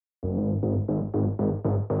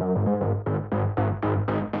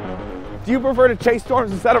Do you prefer to chase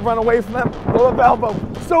storms instead of run away from them? Well, at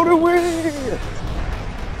Valpo, so do we!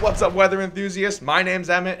 What's up, weather enthusiasts? My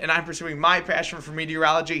name's Emmett, and I'm pursuing my passion for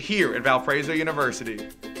meteorology here at Valparaiso University.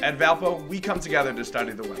 At Valpo, we come together to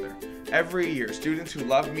study the weather. Every year, students who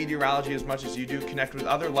love meteorology as much as you do connect with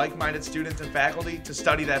other like-minded students and faculty to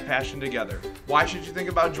study that passion together. Why should you think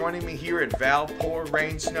about joining me here at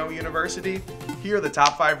Valparaiso University? Here are the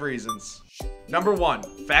top 5 reasons. Number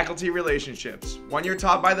 1, faculty relationships. When you're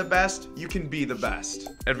taught by the best, you can be the best.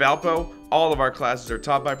 At Valpo, all of our classes are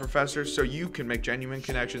taught by professors so you can make genuine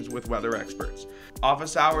connections with weather experts.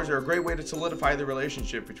 Office hours are a great way to solidify the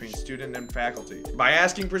relationship between student and faculty by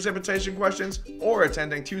asking precipitation questions or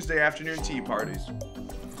attending Tuesday afternoon tea parties.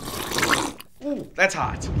 Ooh, that's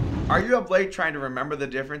hot. Are you up late trying to remember the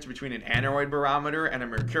difference between an aneroid barometer and a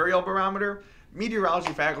mercurial barometer?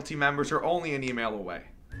 Meteorology faculty members are only an email away.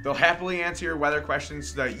 They'll happily answer your weather questions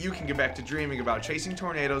so that you can get back to dreaming about chasing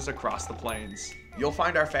tornadoes across the plains. You'll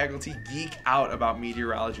find our faculty geek out about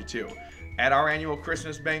meteorology too. At our annual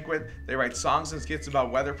Christmas banquet, they write songs and skits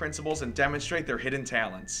about weather principles and demonstrate their hidden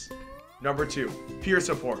talents. Number 2, peer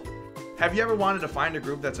support. Have you ever wanted to find a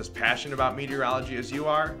group that's as passionate about meteorology as you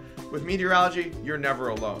are? With meteorology, you're never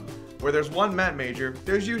alone. Where there's one Met major,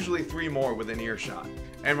 there's usually 3 more within earshot,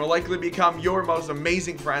 and will likely become your most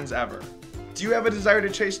amazing friends ever. Do you have a desire to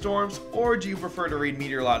chase storms, or do you prefer to read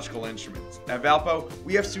meteorological instruments? At Valpo,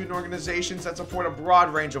 we have student organizations that support a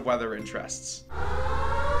broad range of weather interests.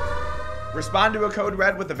 Respond to a code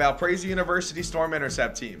red with the Valparaiso University Storm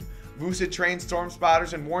Intercept team. VUSIT trains storm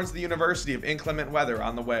spotters and warns the university of inclement weather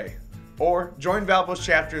on the way. Or join Valpo's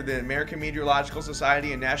chapter of the American Meteorological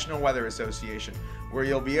Society and National Weather Association, where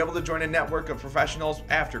you'll be able to join a network of professionals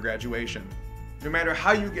after graduation. No matter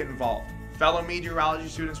how you get involved, fellow meteorology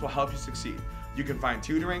students will help you succeed. You can find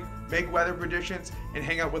tutoring, make weather predictions, and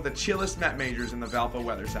hang out with the chillest Met majors in the Valpo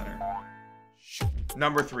Weather Center.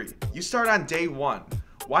 Number 3, you start on day 1.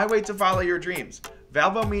 Why wait to follow your dreams?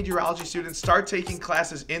 Valpo meteorology students start taking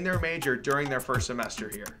classes in their major during their first semester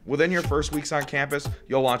here. Within your first weeks on campus,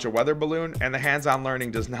 you'll launch a weather balloon, and the hands-on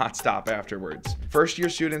learning does not stop afterwards. First-year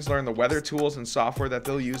students learn the weather tools and software that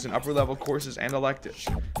they'll use in upper-level courses and electives.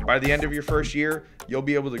 By the end of your first year, you'll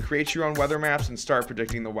be able to create your own weather maps and start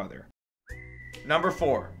predicting the weather. Number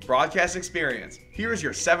 4, broadcast experience. Here's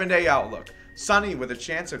your 7-day outlook. Sunny with a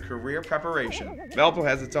chance of career preparation. Valpo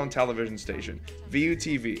has its own television station,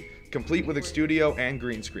 VU-TV, complete with a studio and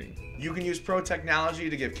green screen. You can use pro technology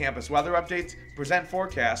to give campus weather updates, present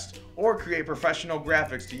forecasts, or create professional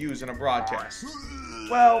graphics to use in a broadcast.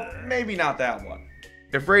 Well, maybe not that one.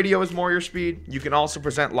 If radio is more your speed, you can also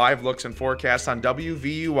present live looks and forecasts on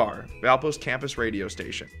WVUR, Valpo's campus radio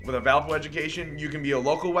station. With a Valpo education, you can be a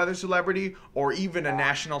local weather celebrity or even a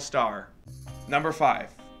national star. Number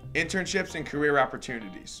 5. Internships and career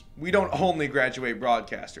opportunities. We don't only graduate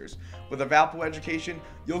broadcasters. With a Valpo education,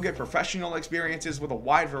 you'll get professional experiences with a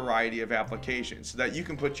wide variety of applications so that you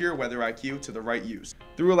can put your weather IQ to the right use.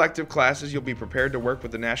 Through elective classes, you'll be prepared to work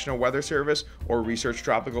with the National Weather Service or research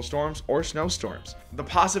tropical storms or snowstorms. The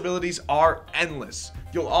possibilities are endless.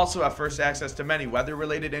 You'll also have first access to many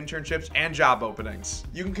weather-related internships and job openings.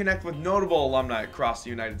 You can connect with notable alumni across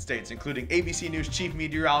the United States, including ABC News Chief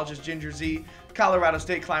Meteorologist Ginger Z, Colorado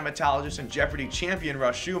State climatologist and Jeopardy champion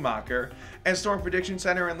Russ Schumacher, and Storm Prediction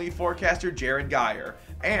Center and lead forecaster Jared Geyer,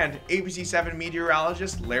 and ABC 7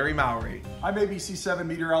 meteorologist Larry Mowry. I'm ABC 7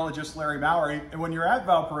 meteorologist Larry Mowry, and when you're at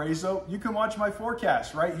Valparaiso, you can watch my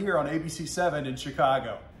forecast right here on ABC 7 in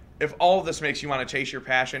Chicago. If all of this makes you want to chase your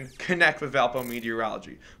passion, connect with Valpo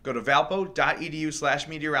Meteorology. Go to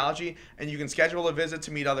valpo.edu/meteorology and you can schedule a visit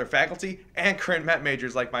to meet other faculty and current Met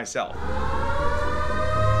majors like myself.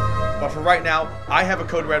 But for right now, I have a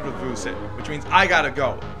code red with VUSIT, which means I gotta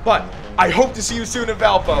go. But I hope to see you soon at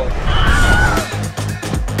Valpo.